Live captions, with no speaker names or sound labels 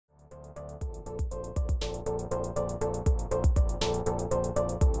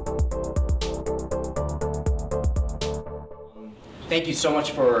thank you so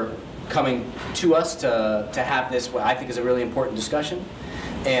much for coming to us to have this, what I think is a really important discussion.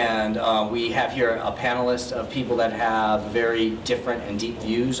 And we have here a panelist of people that have very different and deep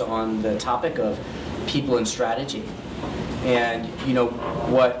views on the topic of people and strategy. And you know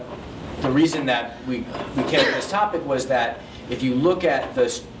what, the reason that we came to this topic was that if you look at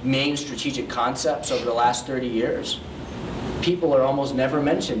the main strategic concepts over the last 30 years, people are almost never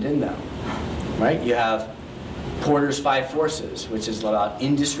mentioned in them, right? You have Porter's 5 Forces, which is about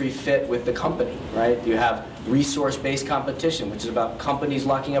industry fit with the company, right? You have resource-based competition, which is about companies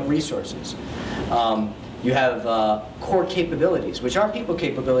locking up resources. You have core capabilities, which aren't people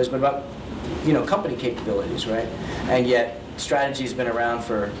capabilities, but about, you know, company capabilities, right? And yet, strategy has been around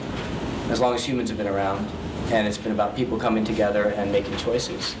for as long as humans have been around, and it's been about people coming together and making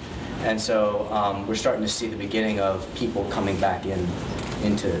choices. And so we're starting to see the beginning of people coming back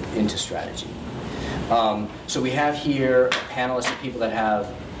into strategy. So we have here a panelist of people that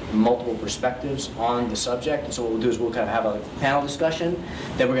have multiple perspectives on the subject. And so what we'll do is we'll kind of have a panel discussion.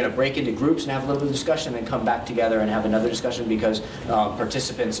 Then we're going to break into groups and have a little bit of discussion, and then come back together and have another discussion because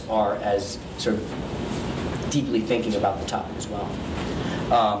participants are as sort of deeply thinking about the topic as well.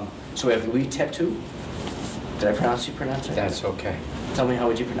 So we have Louis Tetu. Did I pronounce it? That's okay. Tell me, how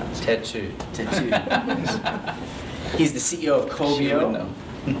would you pronounce it? Tetu. Tetu. He's the CEO of Coveo.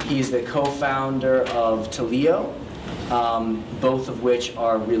 He's the co-founder of Taleo, both of which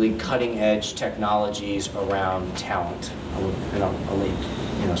are really cutting-edge technologies around talent.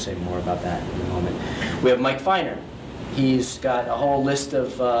 I'll say more about that in a moment. We have Mike Feiner. He's got a whole list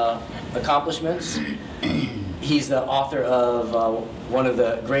of accomplishments. He's the author of one of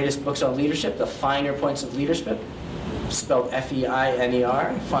the greatest books on leadership, the Feiner Points of Leadership, spelled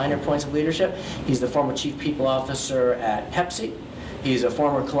F-E-I-N-E-R, Feiner Points of Leadership. He's the former Chief People Officer at Pepsi. He's a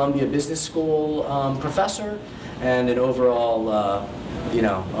former Columbia Business School professor and an overall,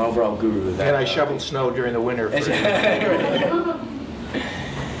 overall guru. And I shoveled snow during the winter.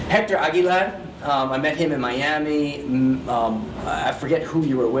 Hector Aguilar. I met him in Miami. I forget who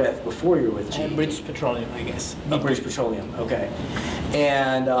you were with before you were with GE. British Petroleum, I guess. British Petroleum, okay.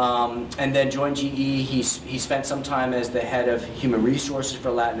 And then joined GE. He spent some time as the head of human resources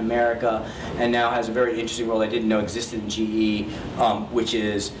for Latin America, and now has a very interesting role I didn't know existed in GE, which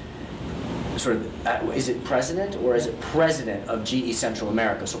is sort of, is it president or is it president of GE Central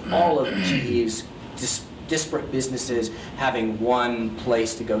America? So all of GE's disparate businesses having one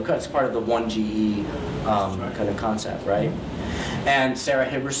place to go. It's part of the one GE kind of concept, right? And Sarah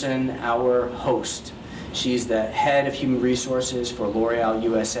Hibberson, our host. She's the head of human resources for L'Oreal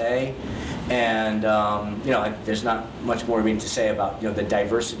USA. And there's not much more to say about the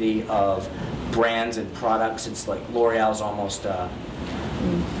diversity of brands and products. It's like L'Oreal's almost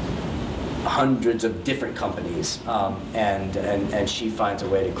hundreds of different companies, and she finds a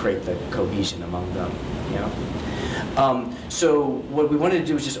way to create the cohesion among them. So what we wanted to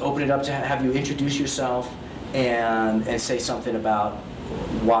do is just open it up to have you introduce yourself and say something about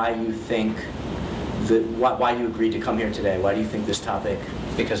why you think why you agreed to come here today. Why do you think this topic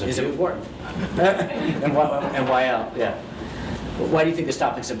is important? and why else? Yeah. Why do you think this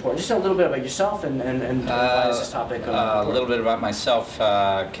topic is important? Just a little bit about yourself and why is this topic important? A little bit about myself.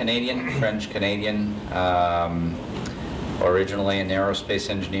 Canadian, French-Canadian. Originally an aerospace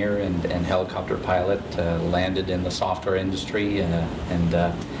engineer and helicopter pilot. Landed in the software industry and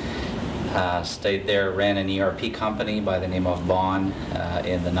stayed there. Ran an ERP company by the name of Bond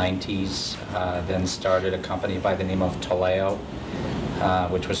in the 90s. Then started a company by the name of Taleo,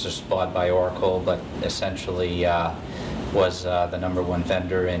 which was just bought by Oracle, but essentially was the #1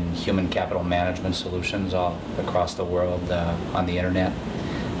 vendor in human capital management solutions all across the world on the internet.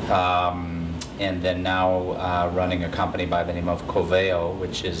 And then now running a company by the name of Coveo,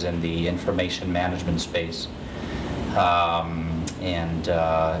 which is in the information management space,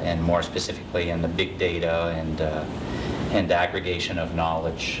 and more specifically in the big data and aggregation of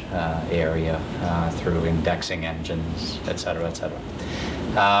knowledge area through indexing engines, et cetera, et cetera.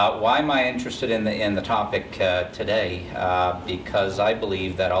 Why am I interested in the topic today? Because I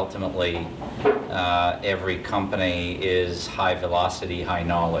believe that ultimately every company is high velocity, high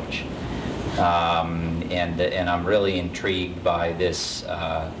knowledge. And I'm really intrigued by this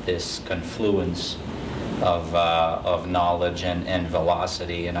confluence of knowledge and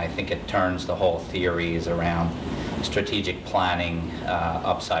velocity, and I think it turns the whole theories around strategic planning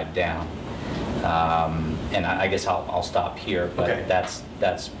upside down. And I guess I'll stop here, but okay.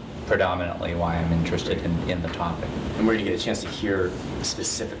 That's predominantly why I'm interested in the topic. And we're going to get a chance to hear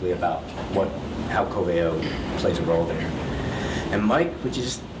specifically about how Coveo plays a role there. And Mike, would you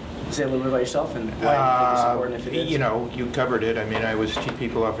just say a little bit about yourself and why you think it's important if it is? You know, you covered it. I mean, I was Chief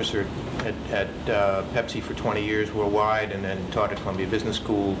People Officer at Pepsi for 20 years worldwide, and then taught at Columbia Business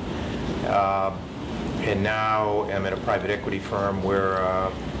School. And now I'm at a private equity firm where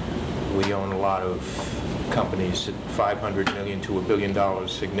we own a lot of companies at $500 million to $1 billion,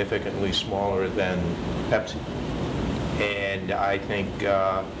 significantly smaller than Pepsi. And I think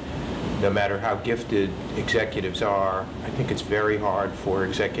no matter how gifted executives are, I think it's very hard for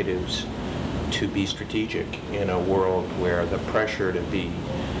executives to be strategic in a world where the pressure to be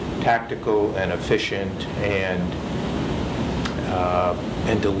tactical and efficient and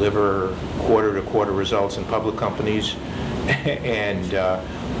deliver quarter-to-quarter results in public companies and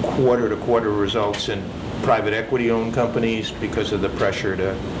quarter-to-quarter results in private equity-owned companies because of the pressure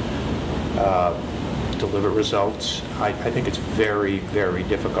to deliver results. I think it's very, very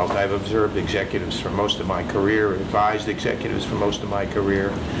difficult. I've observed executives for most of my career, advised executives for most of my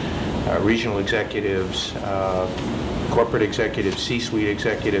career, regional executives, corporate executives, C-suite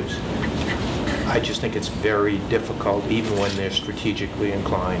executives. I just think it's very difficult, even when they're strategically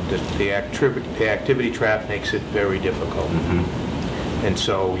inclined. The activity trap makes it very difficult. Mm-hmm. And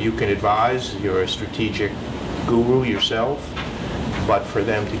so you can advise, you're a strategic guru yourself, but for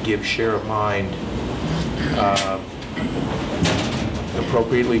them to give share of mind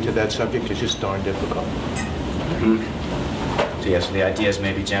appropriately to that subject is just darn difficult. Mm-hmm. So yes, the ideas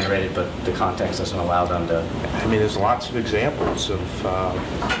may be generated, but the context doesn't allow them to... I mean, there's lots of examples of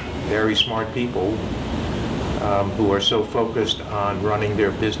very smart people who are so focused on running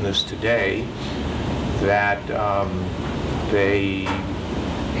their business today that they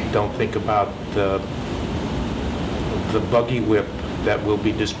don't think about the buggy whip that will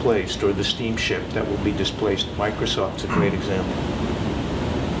be displaced or the steamship that will be displaced. Microsoft's a great example.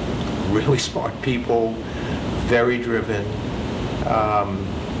 Really smart people, very driven.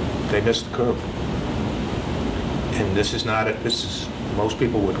 They missed the curve. And this is not most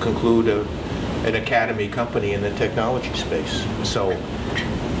people would conclude an academy company in the technology space. So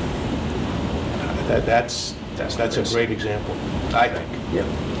that's a great example, I think. Yeah.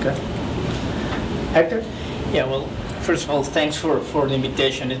 Okay. Hector? Yeah. Well, first of all, thanks for the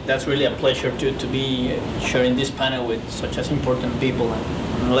invitation. That's really a pleasure to be sharing this panel with such as important people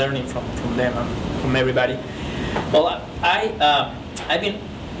and learning from them and from everybody. Well,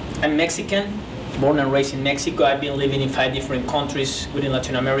 I'm Mexican, born and raised in Mexico. I've been living in 5 different countries within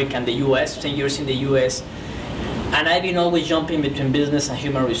Latin America and the U.S., 10 years in the U.S. And I've been always jumping between business and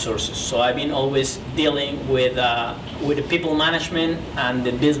human resources. So I've been always dealing with the people management and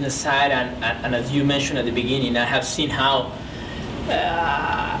the business side. And as you mentioned at the beginning, I have seen how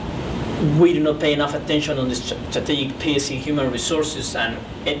we do not pay enough attention on the strategic piece in human resources. And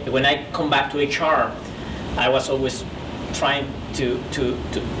when I come back to HR, I was always trying to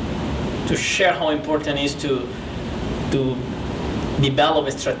share how important it is to develop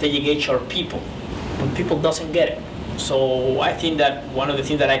a strategic HR people when people doesn't get it. So I think that one of the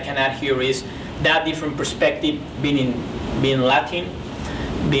things that I can add here is that different perspective, being Latin,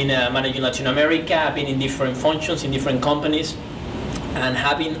 being managing Latin America, being in different functions in different companies, and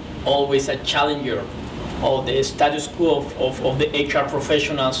having always a challenger of the status quo of the HR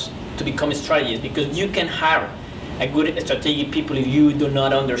professionals to become strategists, because you can hire a good strategic people if you do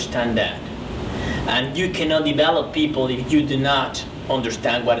not understand that. And you cannot develop people if you do not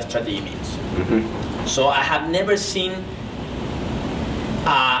understand what strategy means. Mm-hmm. So I have never seen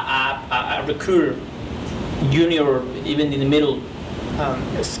a recruiter, junior or even in the middle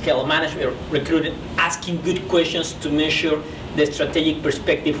scale manager, recruiter asking good questions to measure the strategic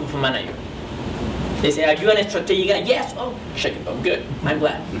perspective of a manager. They say, are you a strategic guy? Yes. Oh, shake it. Oh, good. I'm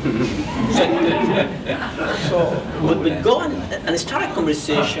glad. But we go and start a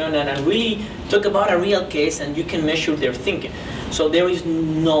conversation and really talk about a real case, and you can measure their thinking. So that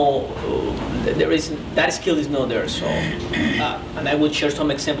skill is not there. So, and I will share some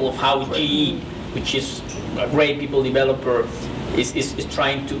example of how GE, which is a great people developer, is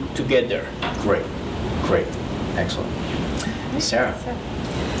trying to get there. Great. Excellent. Sarah.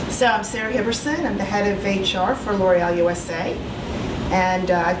 So I'm Sarah Hibberson. I'm the head of HR for L'Oreal USA.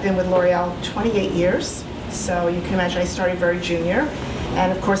 And I've been with L'Oreal 28 years. So you can imagine I started very junior.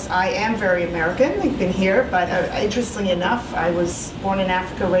 And of course, I am very American. I've been here, but interestingly enough, I was born in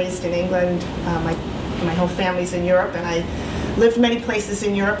Africa, raised in England. My whole family's in Europe, and I lived many places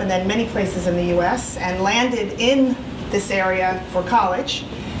in Europe and then many places in the US, and landed in this area for college.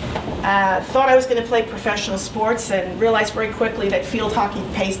 Thought I was going to play professional sports and realized very quickly that field hockey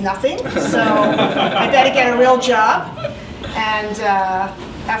pays nothing, so I better get a real job. And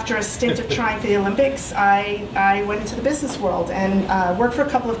after a stint of trying for the Olympics, I went into the business world and worked for a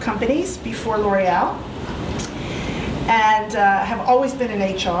couple of companies before L'Oreal, and have always been in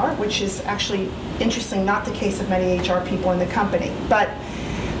HR, which is actually, interesting, not the case of many HR people in the company. But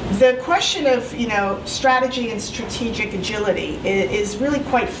the question of, you know, strategy and strategic agility is really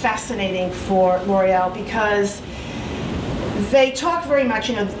quite fascinating for L'Oreal, because they talk very much,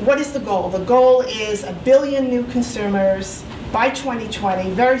 you know, what is the goal? The goal is 1 billion new consumers by 2020,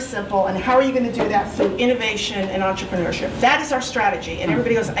 very simple, and how are you going to do that? Through innovation and entrepreneurship. That is our strategy. And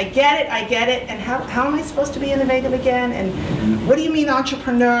everybody goes, I get it, and how am I supposed to be innovative again? And what do you mean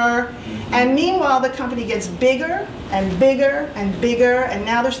entrepreneur? And meanwhile, the company gets bigger and bigger and bigger, and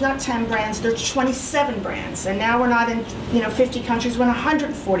now there's not 10 brands, there's 27 brands. And now we're not in, you know, 50 countries, we're in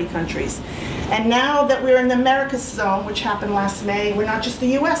 140 countries. And now that we're in the Americas zone, which happened last May, we're not just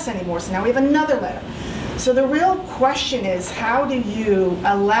the US anymore, so now we have another letter. So the real question is, how do you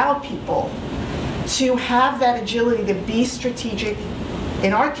allow people to have that agility to be strategic,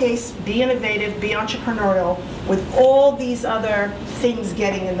 in our case, be innovative, be entrepreneurial, with all these other things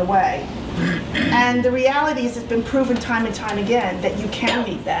getting in the way? And the reality is, it's been proven time and time again that you can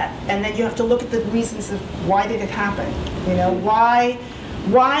meet that. And then you have to look at the reasons of why did it happen? You know, why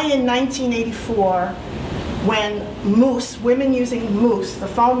in 1984, when mousse, women using mousse, the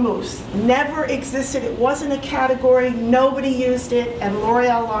foam mousse, never existed, it wasn't a category, nobody used it, and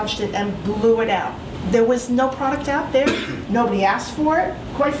L'Oreal launched it and blew it out. There was no product out there, nobody asked for it,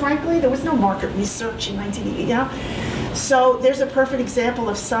 quite frankly, there was no market research in 1980, you know? So there's a perfect example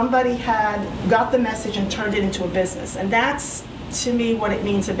of somebody had got the message and turned it into a business, and that's, to me, what it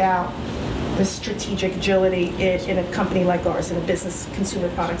means about the strategic agility in a company like ours, in a business, consumer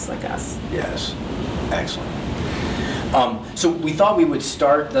products like us. Yes, excellent. So we thought we would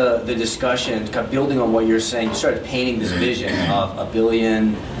start the discussion, kind of building on what you're saying. You started painting this vision of 1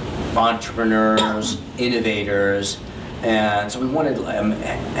 billion entrepreneurs, innovators, and so we wanted,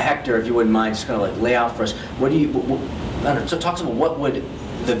 Hector, if you wouldn't mind, just kind of like lay out for us, what do you, I don't know, so talk to us about what would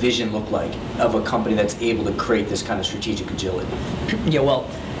the vision look like of a company that's able to create this kind of strategic agility? Yeah, well,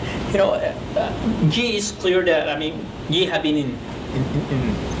 you know, GE is clear that, I mean, GE have been in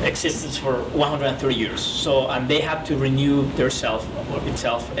existence for 130 years. So, and they have to renew itself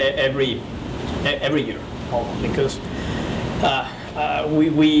every year, because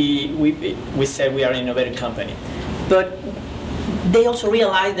we said we are an innovative company. But they also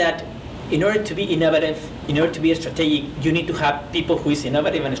realize that in order to be innovative, in order to be strategic, you need to have people who is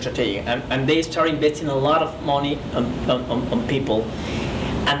innovative and strategic. And they start investing a lot of money on people.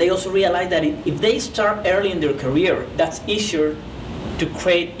 And they also realize that if they start early in their career, that's easier to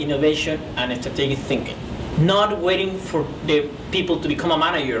create innovation and strategic thinking. Not waiting for the people to become a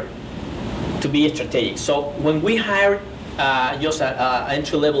manager to be strategic. So when we hire just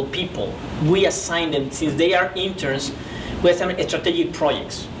entry-level people, we assign them, since they are interns, we assign strategic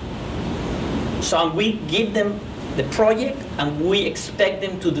projects. So we give them the project and we expect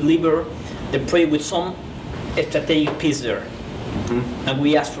them to deliver the project with some strategic piece there. Mm-hmm. And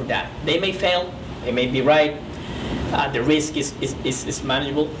we ask for that. They may fail, they may be right, the risk is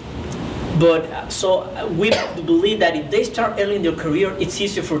manageable. But so we believe that if they start early in their career, it's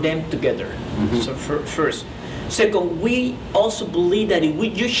easier for them to get there. Mm-hmm. So first. Second, we also believe that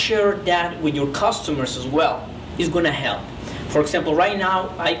if you share that with your customers as well, it's going to help. For example, right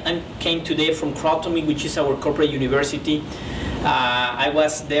now, I came today from Crotomy, which is our corporate university. I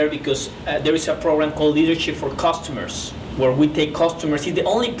was there because there is a program called Leadership for Customers, where we take customers. It's the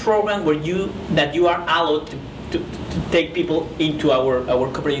only program where you are allowed to take people into our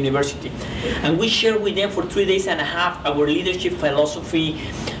corporate university. And we share with them for 3 days and a half our leadership philosophy.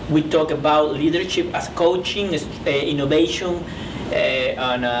 We talk about leadership as coaching, as, innovation,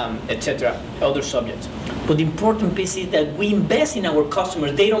 and etc., other subjects. But the important piece is that we invest in our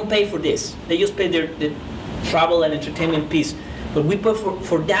customers. They don't pay for this. They just pay the travel and entertainment piece. But we pay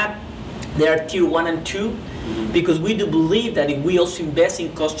for that. They are tier 1 and 2, because we do believe that if we also invest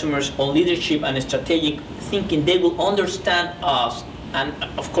in customers on leadership and strategic thinking, they will understand us, and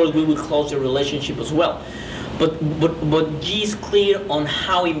of course we will close the relationship as well. But G is clear on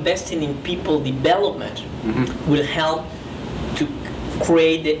how investing in people development will help to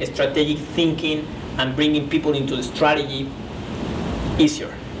create the strategic thinking and bringing people into the strategy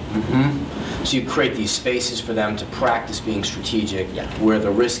easier. So you create these spaces for them to practice being strategic, where the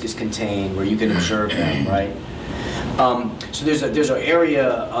risk is contained, where you can observe them, right? So there's an area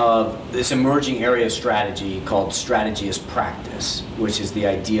of this emerging area of strategy called strategy as practice, which is the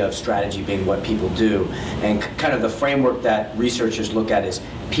idea of strategy being what people do, and kind of the framework that researchers look at is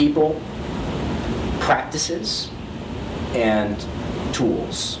people, practices, and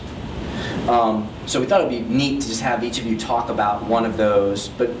tools. So we thought it'd be neat to just have each of you talk about one of those.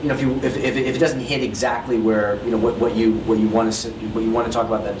 But you know, if it doesn't hit exactly where what you want to talk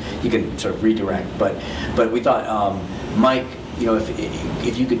about, then you can sort of redirect. But we thought, Mike,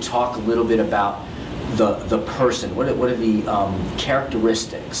 if you could talk a little bit about the person. What are the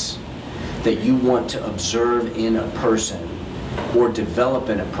characteristics that you want to observe in a person or develop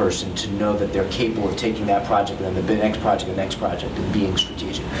in a person to know that they're capable of taking that project and then the next project and being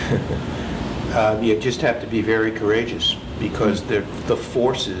strategic? You just have to be very courageous, because the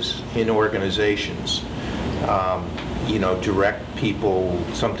forces in organizations, direct people,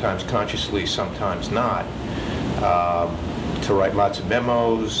 sometimes consciously, sometimes not, to write lots of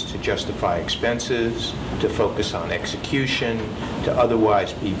memos, to justify expenses, to focus on execution, to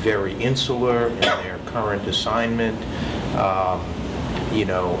otherwise be very insular in their current assignment,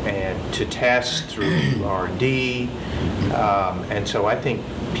 and to task through R&D. And so I think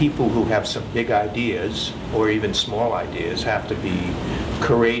people who have some big ideas, or even small ideas, have to be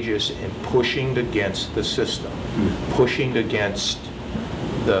courageous in pushing against the system, pushing against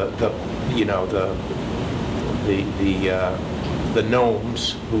the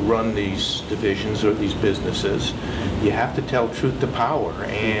gnomes who run these divisions or these businesses. You have to tell truth to power,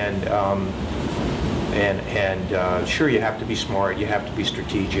 and sure, you have to be smart, you have to be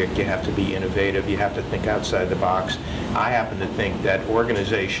strategic, you have to be innovative, you have to think outside the box. I happen to think that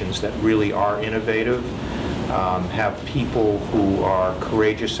organizations that really are innovative have people who are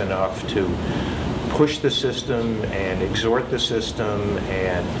courageous enough to push the system and exhort the system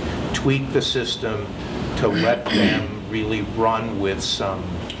and tweak the system to let them really run with some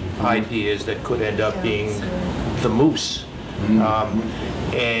ideas that could end up being the moose.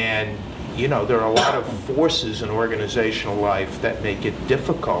 And there are a lot of forces in organizational life that make it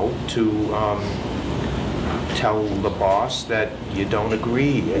difficult to tell the boss that you don't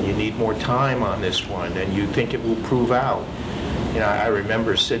agree and you need more time on this one and you think it will prove out. I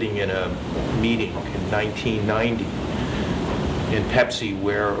remember sitting in a meeting in 1990 in Pepsi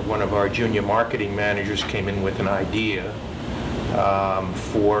where one of our junior marketing managers came in with an idea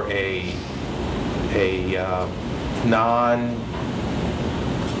for a non-cola,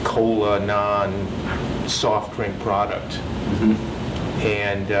 non-soft drink product.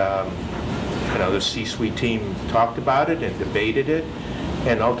 And the C-suite team talked about it and debated it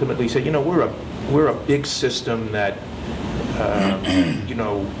and ultimately said, we're a big system that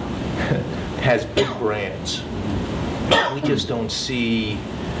has big brands. We just don't see,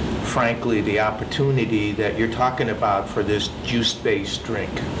 frankly, the opportunity that you're talking about for this juice-based drink.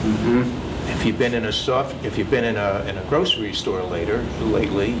 If you've been in a grocery store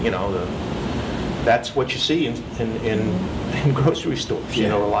lately, that's what you see in grocery stores.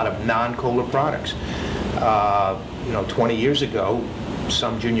 A lot of non-cola products. 20 years ago,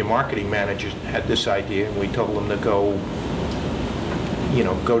 some junior marketing managers had this idea, and we told them to go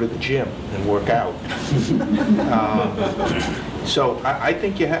to the gym and work out. So I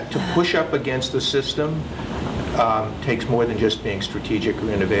think you have to push up against the system. Takes more than just being strategic or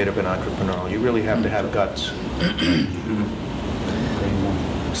innovative and entrepreneurial. You really have to have guts.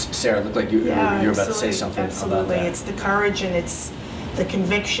 Sarah, it looked like you were about to say something about that. It's the courage and it's the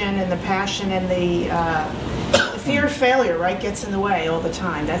conviction and the passion and the fear of failure, right, gets in the way all the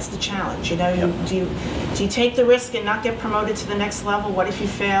time. That's the challenge. Do you take the risk and not get promoted to the next level? What if you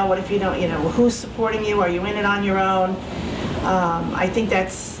fail? What if you don't? Who's supporting you? Are you in it on your own? I think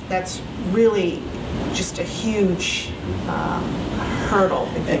that's really just a huge hurdle,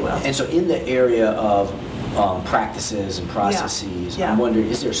 if you will. And so in the area of practices and processes, I'm wondering,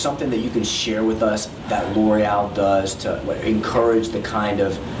 is there something that you can share with us that L'Oreal does to encourage the kind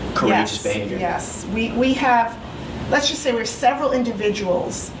of courageous behavior? Yes, we have, let's just say we have several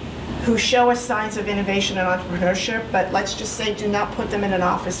individuals who show us signs of innovation and entrepreneurship, but let's just say do not put them in an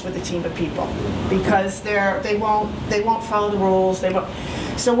office with a team of people because they won't follow the rules.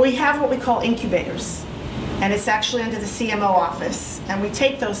 So we have what we call incubators, and it's actually under the CMO office, and we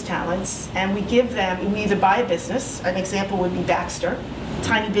take those talents and we give them, we either buy a business. An example would be Baxter,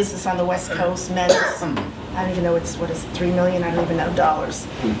 tiny business on the West Coast, men's, I don't even know, what is it, $3 million, I don't even know, dollars.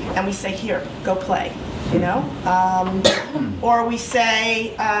 And we say, here, go play, or we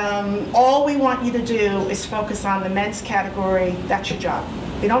say, all we want you to do is focus on the men's category, that's your job.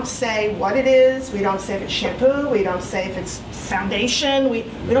 We don't say what it is, we don't say if it's shampoo, we don't say if it's foundation, we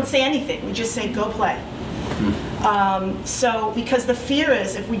don't say anything, we just say go play. So, because the fear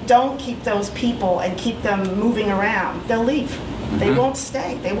is if we don't keep those people and keep them moving around, they'll leave. They won't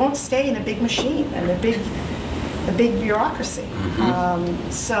stay. They won't stay in a big machine and a big bureaucracy.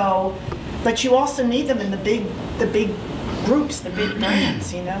 But you also need them in the big groups, the big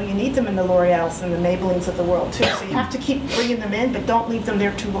brands, you know, you need them in the L'Oreals and the Maybellines of the world too. So you have to keep bringing them in, but don't leave them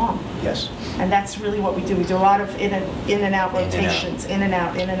there too long. Yes. And that's really what we do. We do a lot of in and out rotations, in and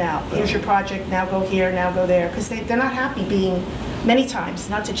out, in and out. Here's your project, now go here, now go there. Because they're not happy being, many times,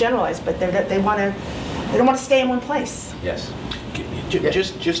 not to generalize, but they don't want to stay in one place. Yes.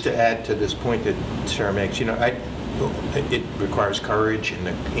 Just to add to this point that Sarah makes, you know, it requires courage and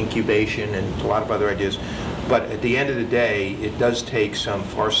incubation and a lot of other ideas. But at the end of the day, it does take some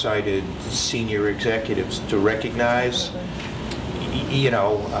farsighted senior executives to recognize, you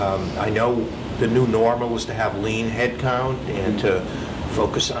know, I know the new normal is to have lean headcount and to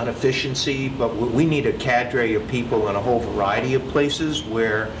focus on efficiency, but we need a cadre of people in a whole variety of places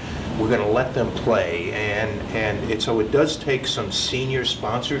where we're going to let them play, and so it does take some senior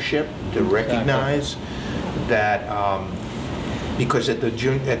sponsorship to recognize that, because at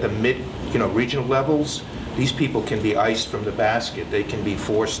the mid, you know, regional levels, these people can be iced from the basket. They can be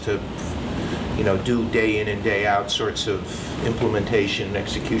forced to, you know, do day in and day out sorts of implementation and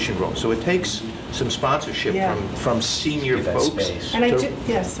execution roles. So it takes some sponsorship from senior folks. And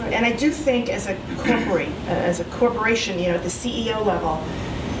I do think as a corporation, you know, at the CEO level,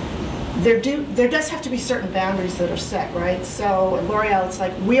 there does have to be certain boundaries that are set, right? So at L'Oreal, it's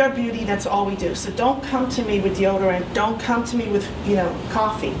like, we are beauty, that's all we do. So don't come to me with deodorant, don't come to me with, you know,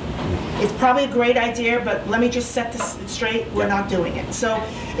 coffee. It's probably a great idea, but let me just set this straight, we're not doing it. So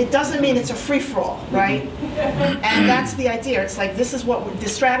it doesn't mean it's a free-for-all, right? And that's the idea. It's like, this is what the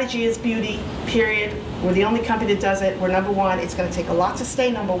strategy is, beauty, period. We're the only company that does it, we're number one. It's going to take a lot to stay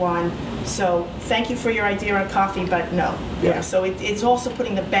number one. So thank you for your idea on coffee, but no. Yeah. You know, so it's also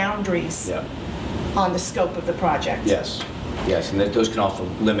putting the boundaries on the scope of the project. Yes. Yes, and those can also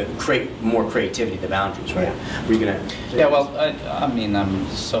create more creativity, the boundaries, right? Yeah. Were you gonna? Yeah, well, I mean, I'm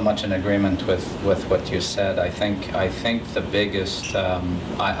so much in agreement with what you said. I think the biggest,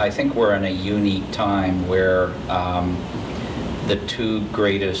 I think we're in a unique time where the two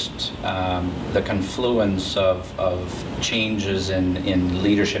greatest, the confluence of changes in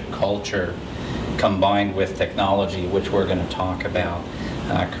leadership culture combined with technology, which we're going to talk about,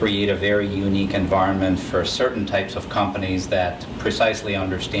 create a very unique environment for certain types of companies that precisely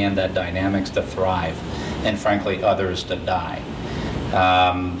understand that dynamics to thrive, and frankly others to die.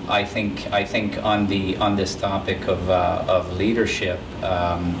 I think on this topic of leadership,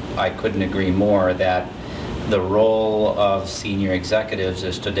 I couldn't agree more that the role of senior executives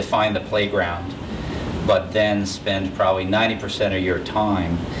is to define the playground, but then spend probably 90% of your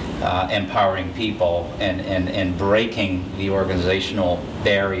time empowering people and breaking the organizational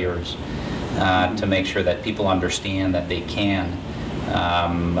barriers to make sure that people understand that they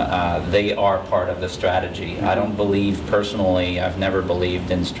are part of the strategy. I don't believe personally, I've never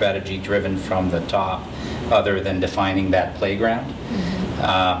believed in strategy driven from the top other than defining that playground.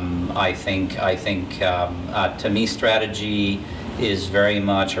 I think to me strategy is very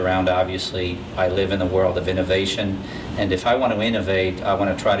much around, obviously, I live in the world of innovation, and if I want to innovate, I want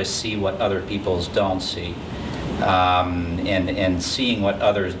to try to see what other people don't see. And seeing what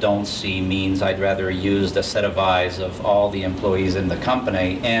others don't see means I'd rather use the set of eyes of all the employees in the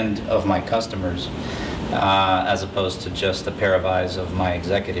company and of my customers, as opposed to just a pair of eyes of my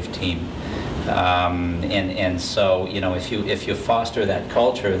executive team. And so, you know, if you foster that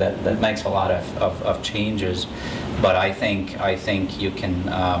culture, that makes a lot of changes. But I think you can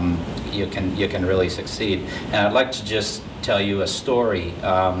really succeed. And I'd like to just tell you a story.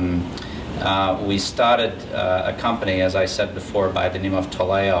 We started a company, as I said before, by the name of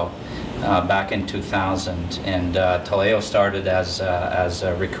Taleo back in 2000, and Taleo started as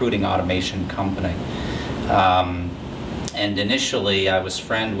a recruiting automation company. And initially, I was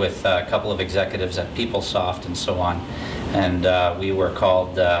friend with a couple of executives at PeopleSoft and so on, and we were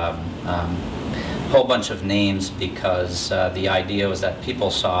called a whole bunch of names because the idea was that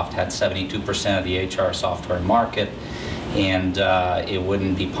PeopleSoft had 72% of the HR software market, and it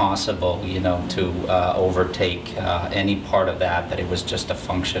wouldn't be possible, you know, to overtake any part of that, that it was just a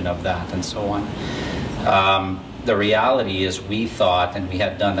function of that and so on. The reality is we thought, and we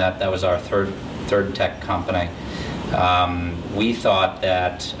had done that was our third tech company, we thought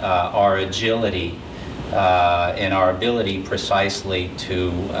that our agility and our ability precisely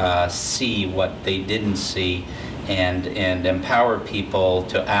to see what they didn't see and empower people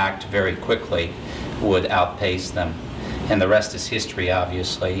to act very quickly would outpace them. And the rest is history,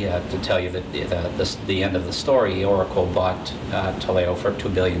 obviously. To tell you that the end of the story, Oracle bought Taleo for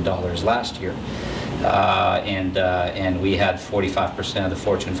 $2 billion last year. And we had 45% of the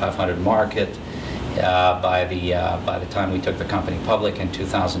Fortune 500 market. by the time we took the company public in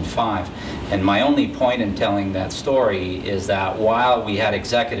 2005. And my only point in telling that story is that while we had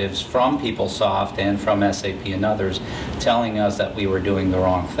executives from PeopleSoft and from SAP and others telling us that we were doing the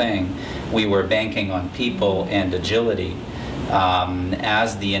wrong thing, we were banking on people and agility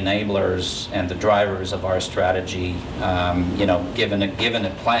as the enablers and the drivers of our strategy. Given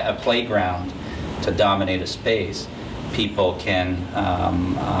a playground to dominate a space, people can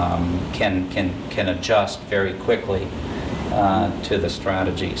adjust very quickly to the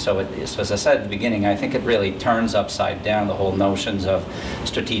strategy. So as I said at the beginning, I think it really turns upside down the whole notions of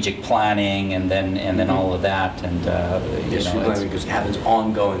strategic planning and then all of that. And because it happens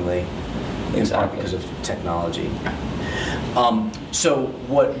ongoingly, in part because of technology. So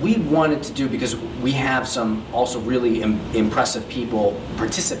what we wanted to do, because we have some also really impressive people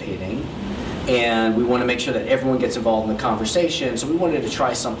participating, and we want to make sure that everyone gets involved in the conversation, so we wanted to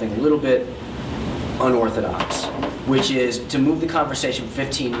try something a little bit unorthodox, which is to move the conversation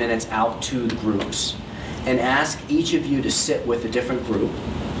 15 minutes out to the groups and ask each of you to sit with a different group.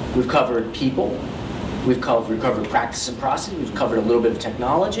 We've covered people, we've covered practice and process, we've covered a little bit of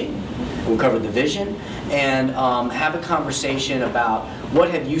technology, we've covered the vision, and have a conversation about what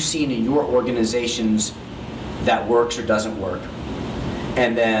have you seen in your organizations that works or doesn't work,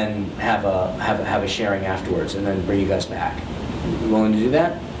 and then have a sharing afterwards, and then bring you guys back. You willing to do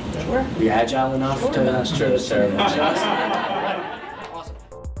that? Sure. Are you agile enough to adjust? Awesome.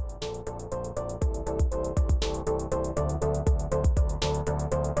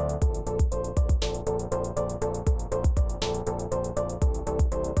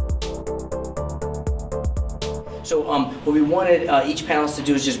 So what we wanted each panelist to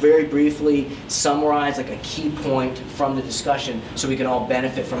do is just very briefly summarize like a key point from the discussion so we can all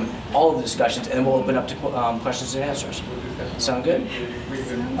benefit from all of the discussions, and then we'll open up to questions and answers. Sound good?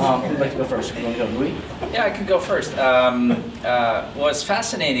 Who'd like to go first? You want to go, Louis? Yeah, I could go first. What's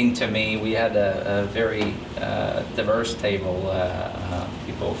fascinating to me, we had a very diverse table,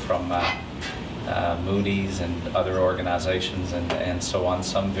 people from Moody's and other organizations and so on,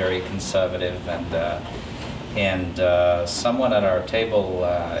 some very conservative, and someone at our table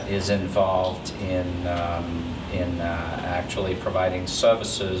is involved in actually providing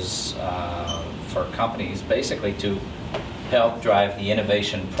services for companies, basically to help drive the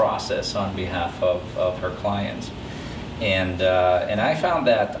innovation process on behalf of her clients, and I find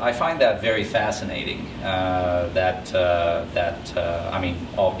that very fascinating. I mean,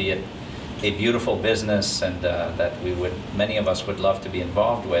 albeit a beautiful business, and that many of us would love to be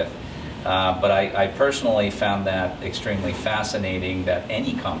involved with. But I personally found that extremely fascinating that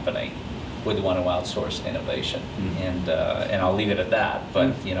any company would want to outsource innovation, and I'll leave it at that.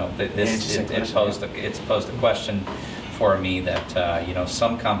 But it posed a question for me that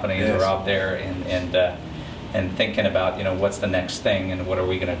some companies are out there and thinking about what's the next thing and what are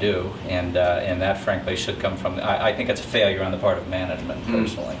we going to do, and that frankly should come from I think it's a failure on the part of management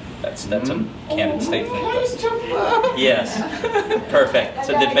personally. That's a candid statement. Yes, perfect. It's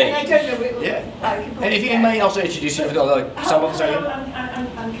a debate. I don't know. Yeah. And if you might also introduce yourself, some of us are.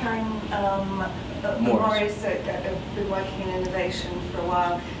 I'm Karen Morris. I've been working in innovation for a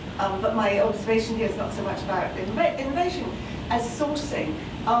while, but my observation here is not so much about innovation as sourcing.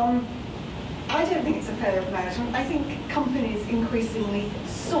 I don't think it's a failure of management. I think companies increasingly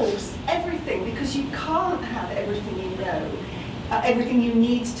source everything because you can't have everything you know, everything you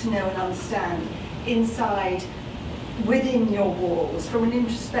need to know and understand within your walls from an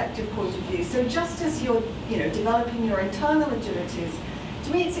introspective point of view. So just as you're developing your internal agilities,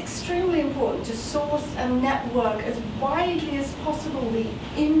 to me it's extremely important to source and network as widely as possible the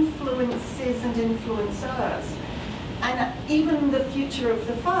influences and influencers. And even the future of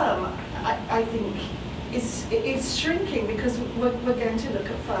the firm, I think, is shrinking because we're going to look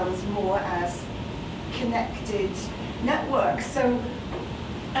at firms more as connected networks. So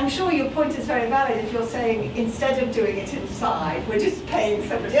I'm sure your point is very valid if you're saying instead of doing it inside, we're just paying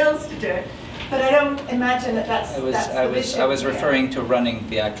somebody else to do it. But I don't imagine that's the vision. I was referring to running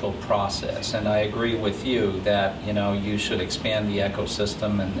the actual process, and I agree with you that you should expand the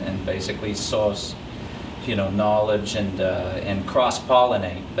ecosystem and basically source knowledge and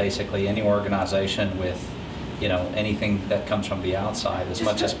cross-pollinate basically any organization with anything that comes from the outside as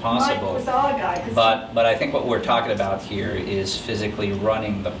much as possible. But I think what we're talking about here is physically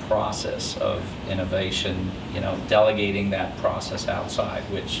running the process of innovation, delegating that process outside,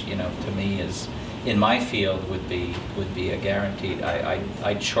 which to me is in my field would be a guaranteed.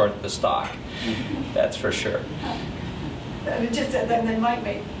 I'd short the stock, that's for sure. Just then they might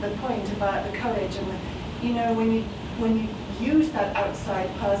make the point about the courage and when you use that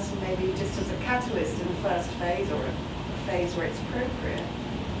outside person maybe just as a catalyst in the first phase or a phase where it's appropriate,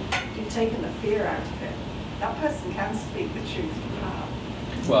 you've taken the fear out of it. That person can speak the truth to power.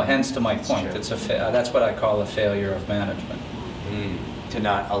 Well, hence to my point, that's what I call a failure of management. To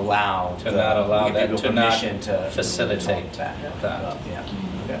not allow To not allow give that, people to not permission to facilitate that. that. Yeah.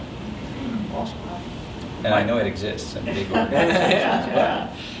 Okay. Awesome. And I know it exists in big Yeah.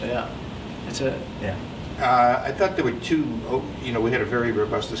 organizations. Yeah. It's a yeah. I thought there were two, we had a very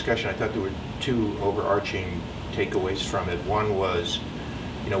robust discussion. I thought there were two overarching takeaways from it. One was,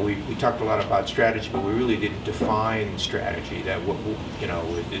 we talked a lot about strategy, but we really didn't define strategy. That,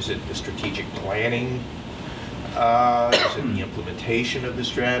 is it the strategic planning? Is it the implementation of the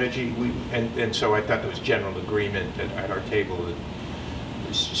strategy? And so I thought there was general agreement at our table that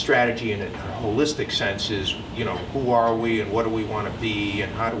strategy in a holistic sense is, who are we and what do we want to be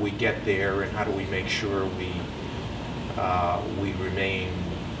and how do we get there and how do we make sure we remain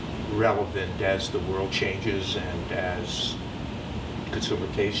relevant as the world changes and as consumer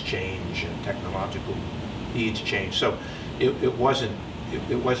tastes change and technological needs change. So it wasn't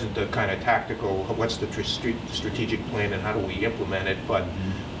the kind of tactical, what's the strategic plan and how do we implement it, but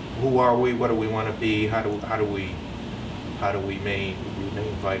who are we, what do we want to be, how do we remain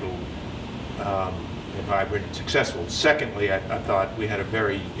vital and vibrant and successful. Secondly, I thought we had a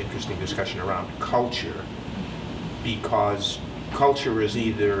very interesting discussion around culture, because culture is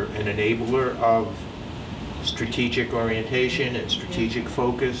either an enabler of strategic orientation and strategic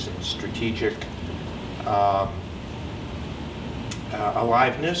focus and strategic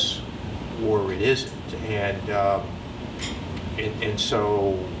aliveness, or it isn't. And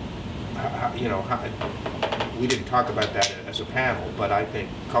so, we didn't talk about that as a panel, but I think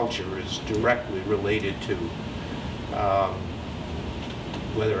culture is directly related to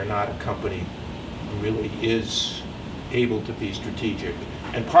whether or not a company really is able to be strategic.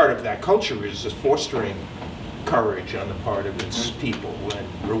 And part of that culture is fostering courage on the part of its people and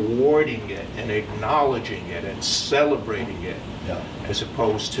rewarding it and acknowledging it and celebrating it, as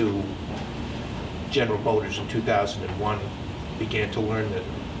opposed to General Motors in 2001 began to learn that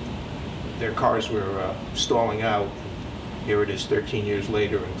their cars were stalling out. Here it is 13 years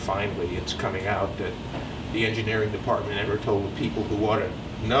later, and finally it's coming out that the engineering department never told the people who ought to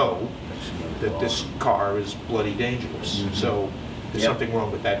know that this car is bloody dangerous. So there's something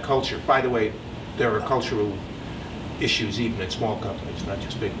wrong with that culture. By the way, there are cultural issues even in small companies, not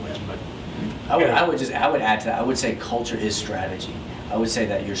just big ones. But I would add to that. I would say culture is strategy. I would say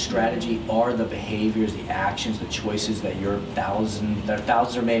that your strategy are the behaviors, the actions, the choices that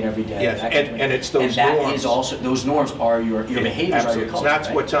thousands are made every day. Yes, and it's those norms. And that is also, those norms are your behaviors, absolutely. are your culture. It's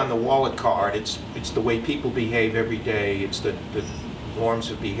not what's on the wallet card. It's the way people behave every day. It's the norms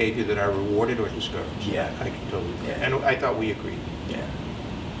of behavior that are rewarded or discouraged. Yeah. I can totally agree. And I thought we agreed. Yeah.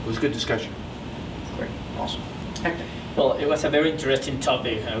 It was a good discussion. Great. Awesome. Hector. Well, it was a very interesting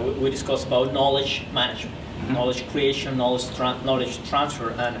topic. We discussed about knowledge management, knowledge creation, knowledge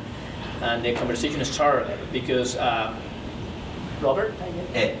transfer, and the conversation started because Robert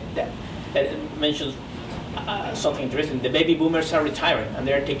mentioned something interesting. The baby boomers are retiring, and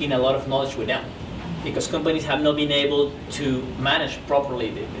they're taking a lot of knowledge with them because companies have not been able to manage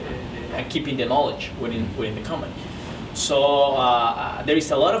properly and keeping the knowledge within the company. So there is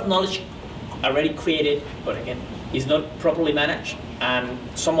a lot of knowledge already created, but again, is not properly managed, and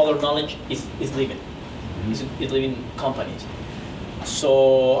some other knowledge is leaving. Is leaving companies.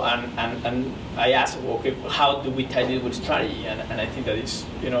 So and I asked, okay, how do we tie it with strategy? And I think that is,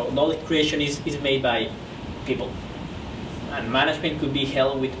 knowledge creation is made by people, and management could be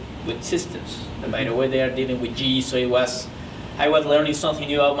held with systems. And by the way, they are dealing with GE, so I was learning something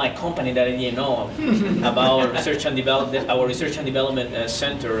new about my company that I didn't know about research and development. Our research and development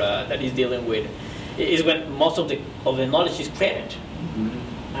center that is dealing with is when most of the knowledge is created.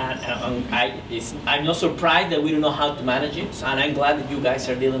 I'm not surprised that we don't know how to manage it, and I'm glad that you guys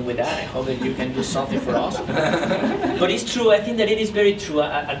are dealing with that. I hope that you can do something for us. But it's true, I think that it is very true.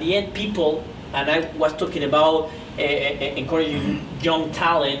 At the end, people, and I was talking about encouraging young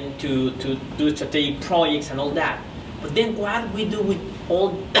talent to do strategic projects and all that. But then what we do with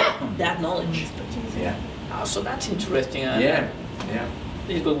all that knowledge? Yeah. So that's interesting. Yeah.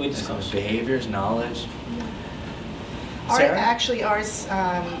 It's good we discuss. Behaviors, knowledge. Ours,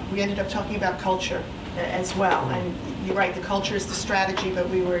 we ended up talking about culture as well. And you're right, the culture is the strategy, but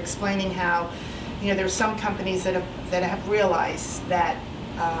we were explaining how, there are some companies that have realized that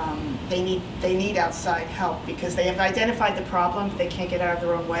they need outside help because they have identified the problem, they can't get out of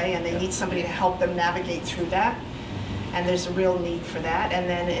their own way, and they need somebody to help them navigate through that. And there's a real need for that. And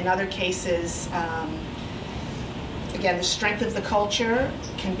then in other cases, again, the strength of the culture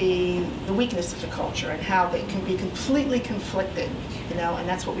can be the weakness of the culture, and how they can be completely conflicted, you know, and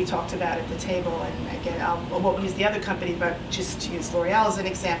that's what we talked about at the table. And again, I won't use the other company, but just to use L'Oreal as an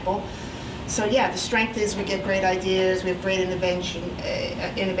example. So yeah, the strength is we get great ideas, we have great innovation.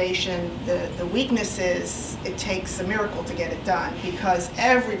 The weakness is it takes a miracle to get it done, because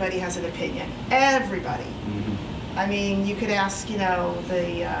everybody has an opinion. Everybody. Mm-hmm. I mean, you could ask, you know,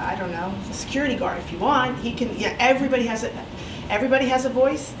 I don't know, the security guard if you want. He can. Yeah, everybody has a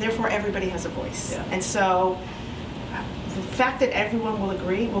voice. Therefore, everybody has a voice. Yeah. And so, the fact that everyone will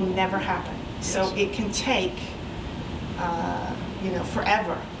agree will never happen. Yes. So it can take, you know,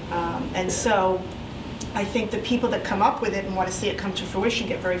 forever. And so I think the people that come up with it and want to see it come to fruition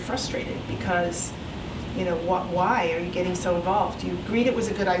get very frustrated, because, you know, why are you getting so involved? You agreed it was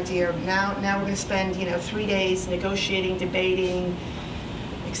a good idea. Now we're going to spend, you know, 3 days negotiating, debating,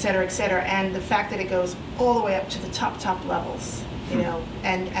 et cetera, et cetera. And the fact that it goes all the way up to the top levels, you know,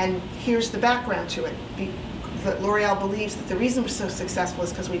 and here's the background to it. L'Oreal believes that the reason we're so successful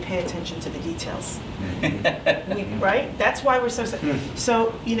is because we pay attention to the details. Right? That's why we're so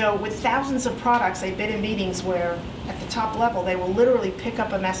So, you know, with thousands of products, I've been in meetings where at the top level, they will literally pick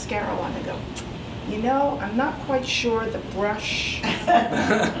up a mascara one and go, you know, I'm not quite sure the brush.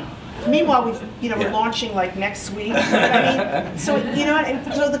 Meanwhile, we're launching like next week. I mean, so, you know,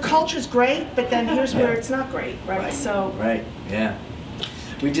 and so the culture's great, but then here's where it's not great, right? So. Right, yeah.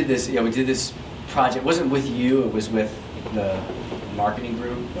 We did this project. It wasn't with you, it was with the marketing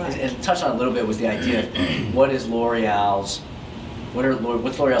group. Right. And touched on a little bit was the idea of what's L'Oreal's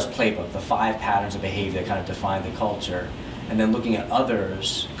playbook, the 5 patterns of behavior that kind of define the culture, and then looking at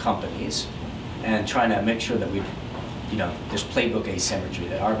others' companies and trying to make sure that there's playbook asymmetry,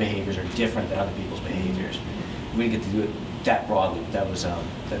 that our behaviors are different than other people's behaviors. We didn't get to do it that broadly. That was I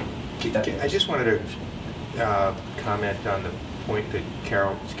just wanted to comment on the point that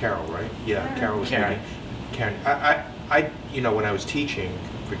it's Carol, right? Yeah, Carol was Karen. Karen, I you know, when I was teaching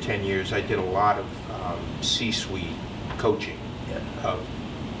for 10 years, I did a lot of C-suite coaching of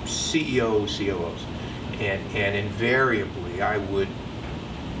CEOs, COOs, and invariably I would,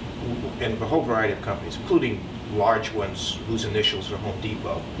 and a whole variety of companies, including large ones whose initials are Home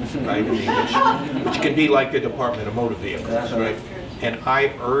Depot, right? I mean, which can be like the Department of Motor Vehicles, right? And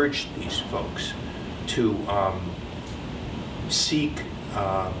I urged these folks to seek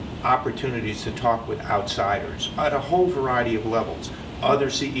opportunities to talk with outsiders at a whole variety of levels, other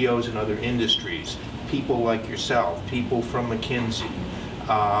CEOs in other industries, people like yourself, people from McKinsey,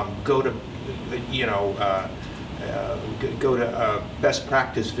 go to best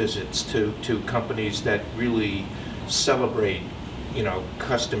practice visits to companies that really celebrate, you know,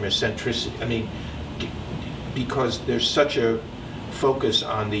 customer centricity. I mean, because there's such a focus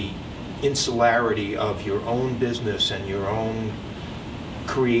on the insularity of your own business and your own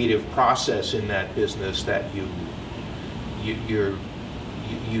creative process in that business that you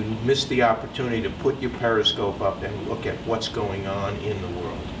miss the opportunity to put your periscope up and look at what's going on in the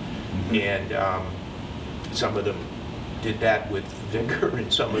world. Mm-hmm. And some of them did that with vigor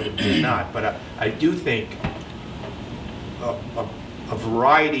and some of them did not. But I do think a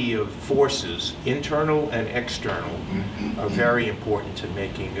variety of forces, internal and external, are very important to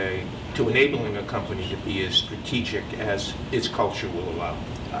enabling a company to be as strategic as its culture will allow.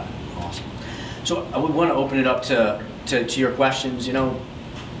 Awesome. So I would want to open it up to your questions. You know,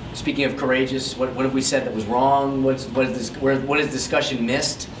 speaking of courageous, what have we said that was wrong? What is discussion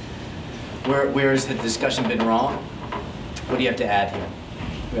missed? Where has the discussion been wrong? What do you have to add here?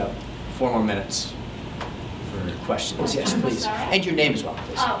 We have 4 more minutes for questions. Yes, please. And your name as well,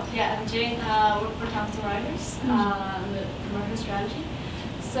 please. Oh, yeah, I'm Jane. Work for Thomson Reuters, the commercial strategy.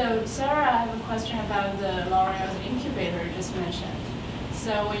 So, Sarah, I have a question about the L'Oreal's incubator you just mentioned.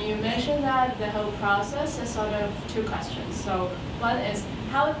 So, when you mentioned that the whole process is sort of 2 questions. So, one is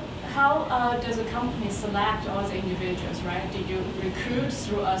how does a company select all the individuals, right? Did you recruit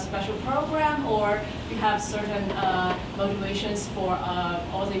through a special program, or you have certain motivations for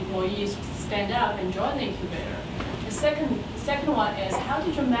all the employees to stand up and join the incubator? The second one is, how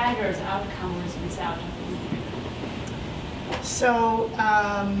did you measure the outcome or the result of the incubator? So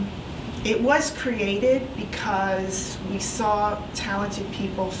it was created because we saw talented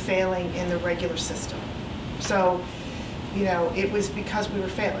people failing in the regular system. So, you know, it was because we were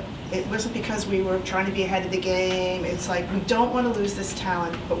failing. It wasn't because we were trying to be ahead of the game. It's like, we don't want to lose this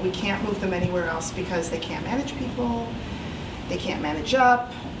talent, but we can't move them anywhere else because they can't manage people, they can't manage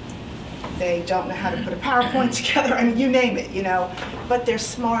up, they don't know how to put a PowerPoint together, I mean, you name it, you know. But they're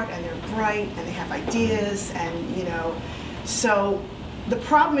smart and they're bright and they have ideas, and, you know. So the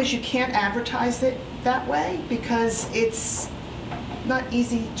problem is you can't advertise it that way because it's not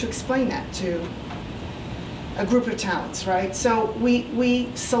easy to explain that to a group of talents, right? So we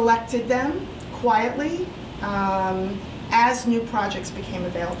selected them quietly as new projects became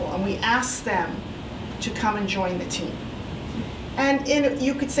available, and we asked them to come and join the team. And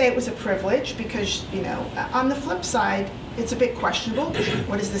you could say it was a privilege because, you know, on the flip side, it's a bit questionable.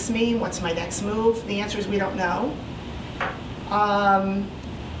 What does this mean? What's my next move? The answer is we don't know.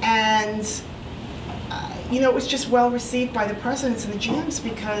 You know, it was just well received by the presidents and the GMs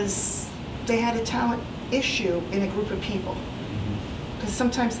because they had a talent issue in a group of people. Because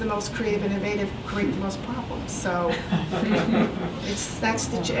sometimes the most creative and innovative create the most problems. So that's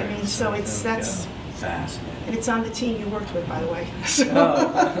and it's on the team you worked with, by the way. So.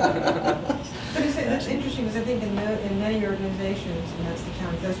 But that's interesting because I think in many organizations, and that's the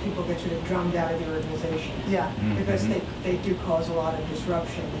challenge, those people get sort of drummed out of the organization. Yeah. Because they do cause a lot of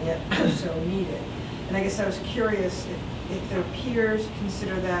disruption, and yet they're so needed. And I guess I was curious if their peers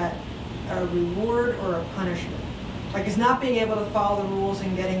consider that a reward or a punishment. Like, is not being able to follow the rules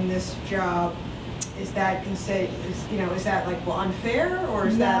and getting this job, is that is that like, well, unfair, or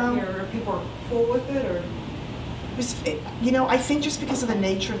is that, you know, are people cool with it, or? You know, I think just because of the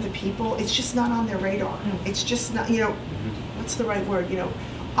nature of the people, it's just not on their radar. It's just not, you know, what's the right word? You know,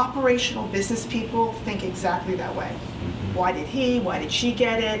 operational business people think exactly that way. Why did she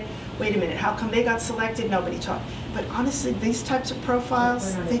get it? Wait a minute, how come they got selected? Nobody talked. But honestly, these types of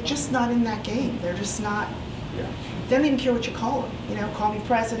profiles, they're just not in that game. They're just not. They don't even care what you call them. You know, call me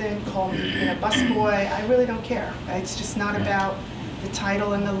president, call me, you know, busboy. I really don't care. It's just not about the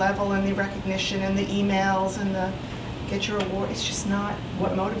title and the level and the recognition and the emails and the get your award. It's just not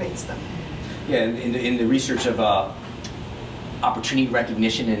what motivates them. Yeah, in the research of opportunity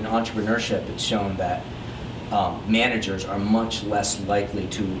recognition and entrepreneurship, it's shown that managers are much less likely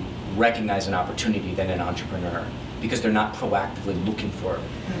to recognize an opportunity than an entrepreneur because they're not proactively looking for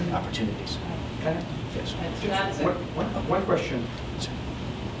opportunities. Okay. Yes. One question.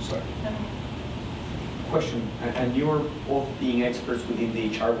 Sorry. Question, and you're both being experts within the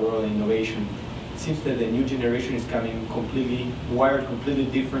HR world and innovation. It seems that the new generation is coming completely wired, completely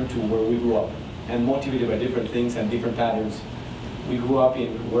different to where we grew up, and motivated by different things and different patterns. We grew up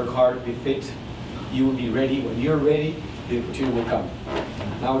in work hard, be fit. You will be ready. When you're ready, the opportunity will come.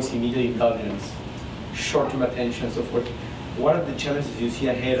 Now it's immediate intelligence, short-term attention, and so forth. What are the challenges you see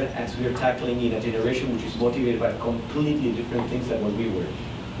ahead as we are tackling in a generation which is motivated by completely different things than what we were?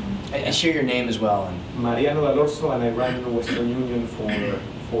 And share your name as well. Mariano D'Alorso, and I run Western Union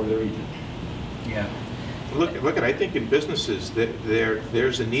for the region. Yeah. Look, I think in businesses that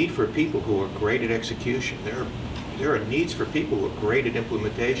there's a need for people who are great at execution. There are needs for people who are great at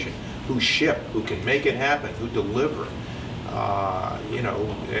implementation, who ship, who can make it happen, who deliver. You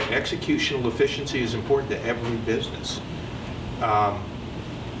know, executional efficiency is important to every business.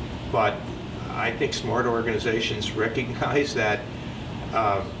 But I think smart organizations recognize that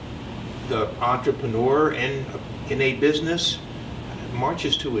the entrepreneur in a business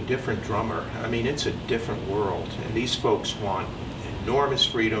marches to a different drummer. I mean, it's a different world, and these folks want enormous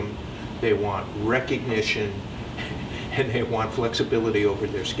freedom, they want recognition, and they want flexibility over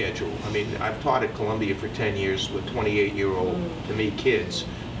their schedule. I mean, I've taught at Columbia for 10 years with 28-year-old, to me, kids.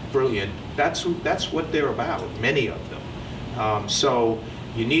 Brilliant. That's what they're about, many of them. So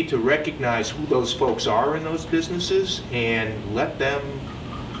you need to recognize who those folks are in those businesses and let them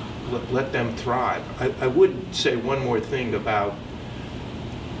thrive. I would say one more thing about,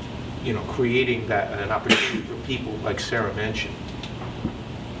 you know, creating an opportunity for people, like Sarah mentioned.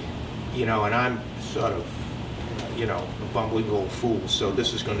 You know, and I'm sort of, you know, a bumbling old fool, so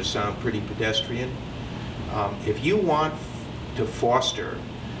this is going to sound pretty pedestrian. If you want to foster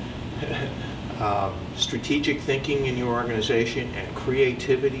strategic thinking in your organization and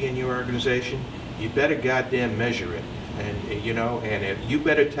creativity in your organization, you better goddamn measure it. And you know, and if you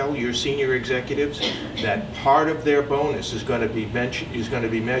better tell your senior executives that part of their bonus is going to be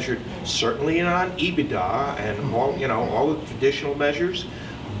measured certainly on EBITDA and all, you know, all the traditional measures,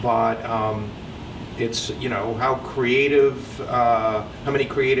 but it's, you know, how many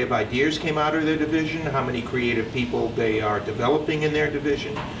creative ideas came out of their division, how many creative people they are developing in their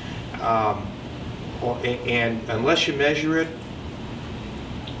division, and unless you measure it,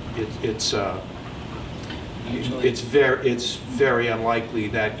 it's very unlikely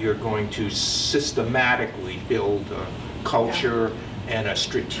that you're going to systematically build a culture and a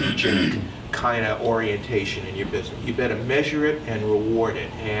strategic kind of orientation in your business. You better measure it and reward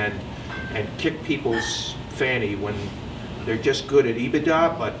it, and kick people's fanny when they're just good at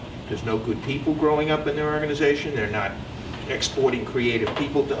EBITDA, but there's no good people growing up in their organization. They're not exporting creative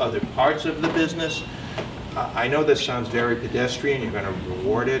people to other parts of the business. I know this sounds very pedestrian, you're going to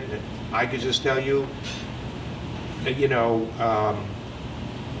reward it. I could just tell you, you know,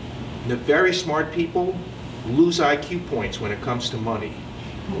 the very smart people lose IQ points when it comes to money.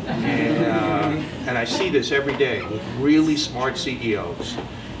 And I see this every day with really smart CEOs.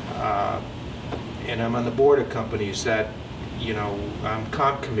 And I'm on the board of companies that, you know,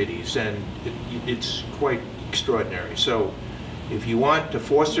 comp committees, and it's quite extraordinary. So if you want to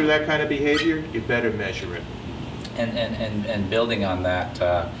foster that kind of behavior, you better measure it. And building on that,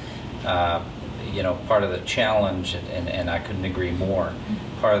 you know, part of the challenge, and I couldn't agree more,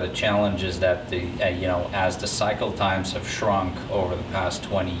 part of the challenge is that the, you know, as the cycle times have shrunk over the past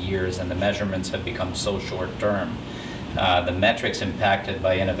 20 years and the measurements have become so short term, the metrics impacted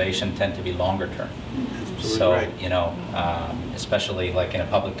by innovation tend to be longer term. So, right. You know, especially like in a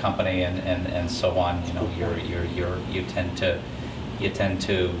public company and so on, you know, you tend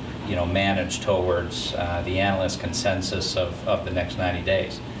to, you know, manage towards the analyst consensus of the next 90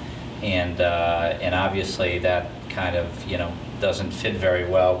 days. And obviously that kind of, you know, doesn't fit very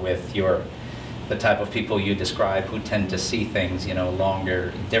well with the type of people you describe who tend to see things, you know,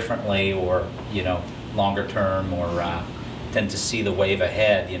 differently, or, you know, longer term, or tend to see the wave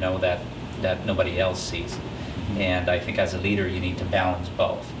ahead, you know, that nobody else sees. And I think as a leader you need to balance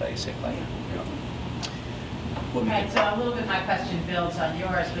both, basically. Right, so a little bit my question builds on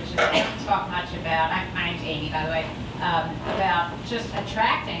yours, which is I don't talk much about, my name's Amy, by the way, about just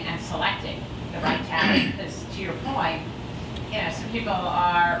attracting and selecting the right talent, because to your point, you know, some people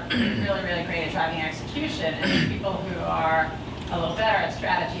are really, really great at driving execution, and some people who are a little better at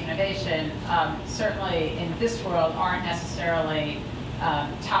strategy innovation, certainly in this world aren't necessarily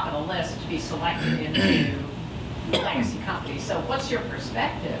top of the list to be selected into legacy companies. So what's your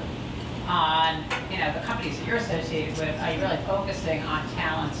perspective on, you know, the companies that you're associated with? Are you really focusing on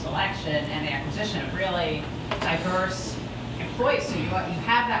talent selection and the acquisition of really diverse employees, so you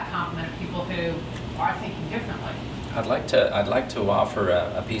have that complement of people who are thinking differently? I'd like to offer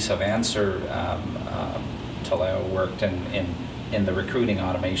a piece of answer. Taleo worked in the recruiting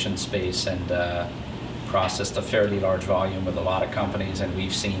automation space and processed a fairly large volume with a lot of companies, and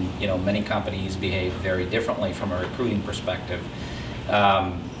we've seen, you know, many companies behave very differently from a recruiting perspective.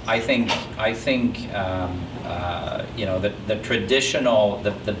 I think you know, the traditional,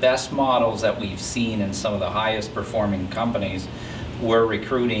 the best models that we've seen in some of the highest performing companies were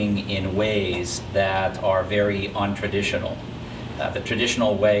recruiting in ways that are very untraditional. The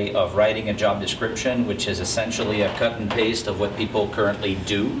traditional way of writing a job description, which is essentially a cut and paste of what people currently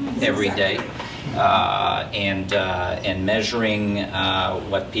do every day, and measuring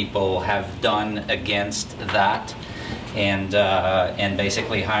what people have done against that, and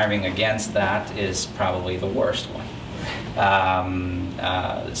basically hiring against that is probably the worst one.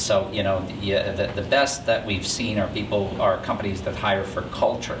 So, you know, the best that we've seen are companies that hire for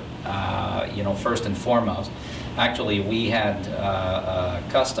culture. You know, first and foremost. Actually, we had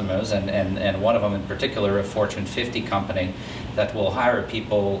customers, and one of them in particular, a Fortune 50 company, that will hire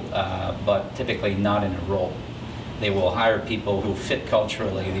people, but typically not in a role. They will hire people who fit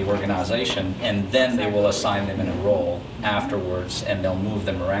culturally the organization, and then they will assign them in a role afterwards, and they'll move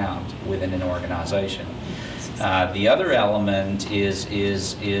them around within an organization. The other element is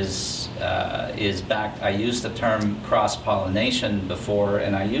back. I used the term cross-pollination before,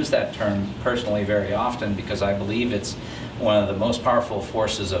 and I use that term personally very often because I believe it's one of the most powerful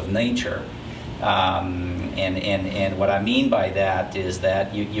forces of nature. And what I mean by that is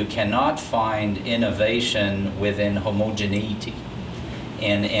that you cannot find innovation within homogeneity.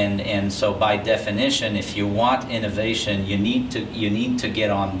 And so by definition, if you want innovation, you need to get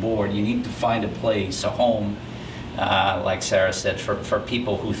on board. You need to find a place, a home, like Sarah said, for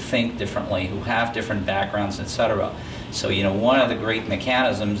people who think differently, who have different backgrounds, etc. So, you know, one of the great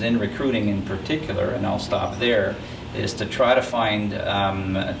mechanisms in recruiting in particular, and I'll stop there, is to try to find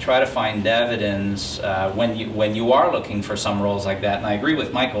evidence when you are looking for some roles like that. And I agree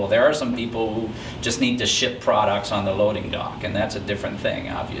with Michael. There are some people who just need to ship products on the loading dock, and that's a different thing,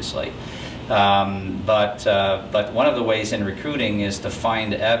 obviously. But one of the ways in recruiting is to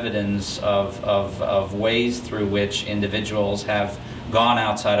find evidence of ways through which individuals have gone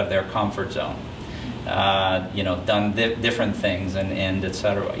outside of their comfort zone. You know, done different things and et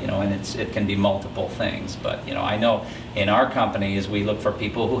cetera, you know, and it can be multiple things. But, you know, I know in our companies we look for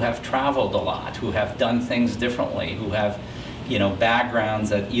people who have traveled a lot, who have done things differently, who have, you know, backgrounds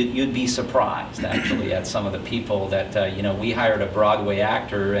that you'd be surprised actually at some of the people that, you know, we hired a Broadway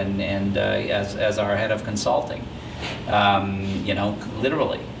actor and as our head of consulting, you know,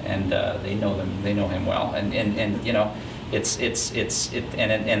 literally, and they know him well, and you know,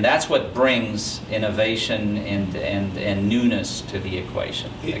 and that's what brings innovation and newness to the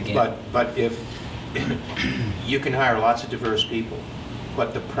equation. Again. But if you can hire lots of diverse people,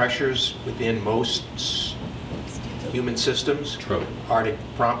 but the pressures within most human systems are to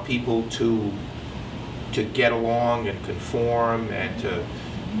prompt people to get along and conform and to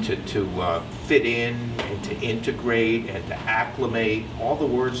fit in and to integrate and to acclimate, all the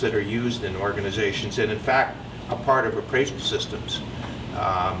words that are used in organizations and in fact a part of appraisal systems,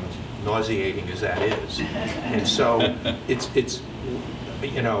 nauseating as that is. And so it's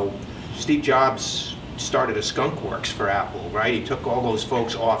you know, Steve Jobs started a skunk works for Apple, right? He took all those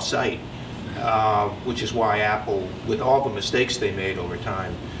folks off-site, which is why Apple, with all the mistakes they made over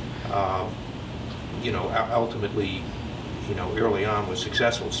time, you know, ultimately, you know, early on was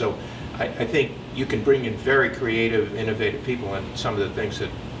successful. So I think you can bring in very creative, innovative people, and some of the things that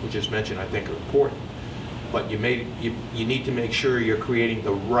we just mentioned I think are important. But you need to make sure you're creating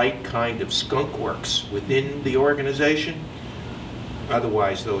the right kind of skunk works within the organization.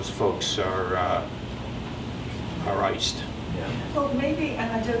 Otherwise, those folks are iced. Yeah. Well, maybe,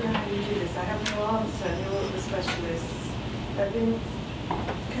 and I don't know how you do this, I have no answer, you're all the specialists. I've been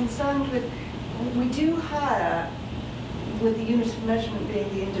concerned with, we do hire with the unit of measurement being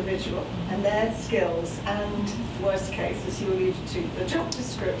the individual and their skills and, worst case, as you alluded to, the job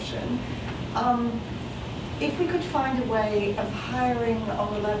description. If we could find a way of hiring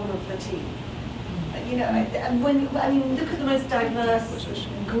on the level of the team, you know, I mean, look at the most diverse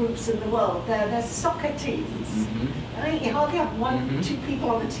groups in the world. They're soccer teams. Right? You hardly have one, two people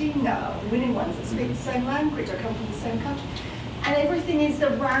on the team now, the winning ones that speak the same language or come from the same country. And everything is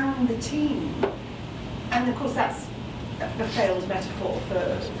around the team. And of course, that's a failed metaphor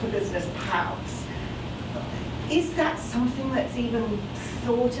for business, perhaps. Is that something that's even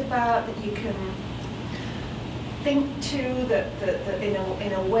thought about, that you can think to, that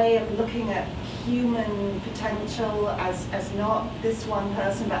in a way of looking at human potential as not this one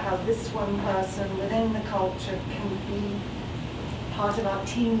person, but how this one person within the culture can be part of our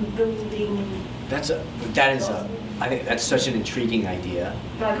team building? I think that's such an intriguing idea.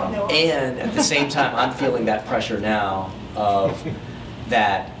 But I got no answer. And at the same time, I'm feeling that pressure now of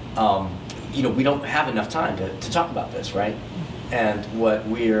that, you know, we don't have enough time to talk about this, right? And what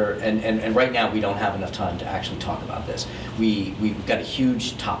and right now we don't have enough time to actually talk about this. We've got a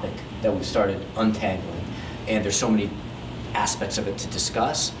huge topic that we've started untangling, and there's so many aspects of it to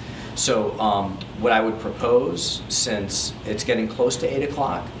discuss. So what I would propose, since it's getting close to 8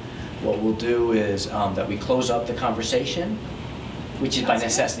 o'clock, what we'll do is that we close up the conversation, which is by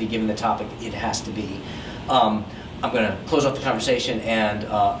necessity, given the topic, it has to be. I'm going to close up the conversation and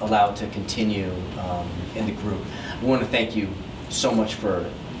allow it to continue in the group. I want to thank you so much for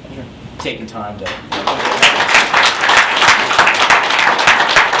taking time to